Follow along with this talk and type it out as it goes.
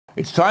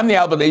It's time the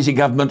Albanese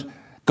government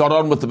got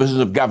on with the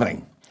business of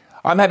governing.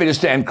 I'm happy to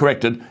stand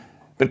corrected,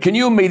 but can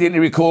you immediately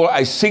recall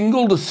a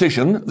single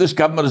decision this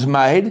government has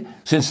made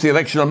since the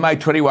election on May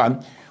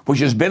 21 which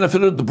has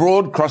benefited the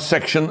broad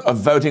cross-section of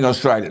voting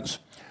Australians?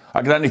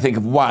 I can only think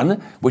of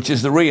one, which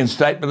is the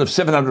reinstatement of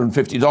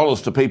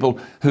 $750 to people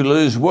who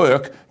lose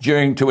work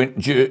due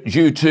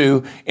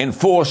to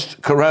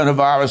enforced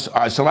coronavirus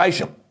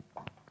isolation.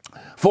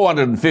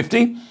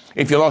 $450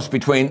 if you lost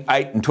between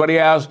 8 and 20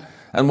 hours,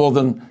 and more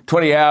than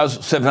 20 hours,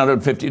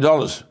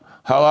 $750.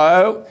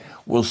 Hello?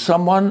 Will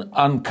someone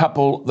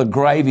uncouple the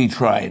gravy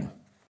train?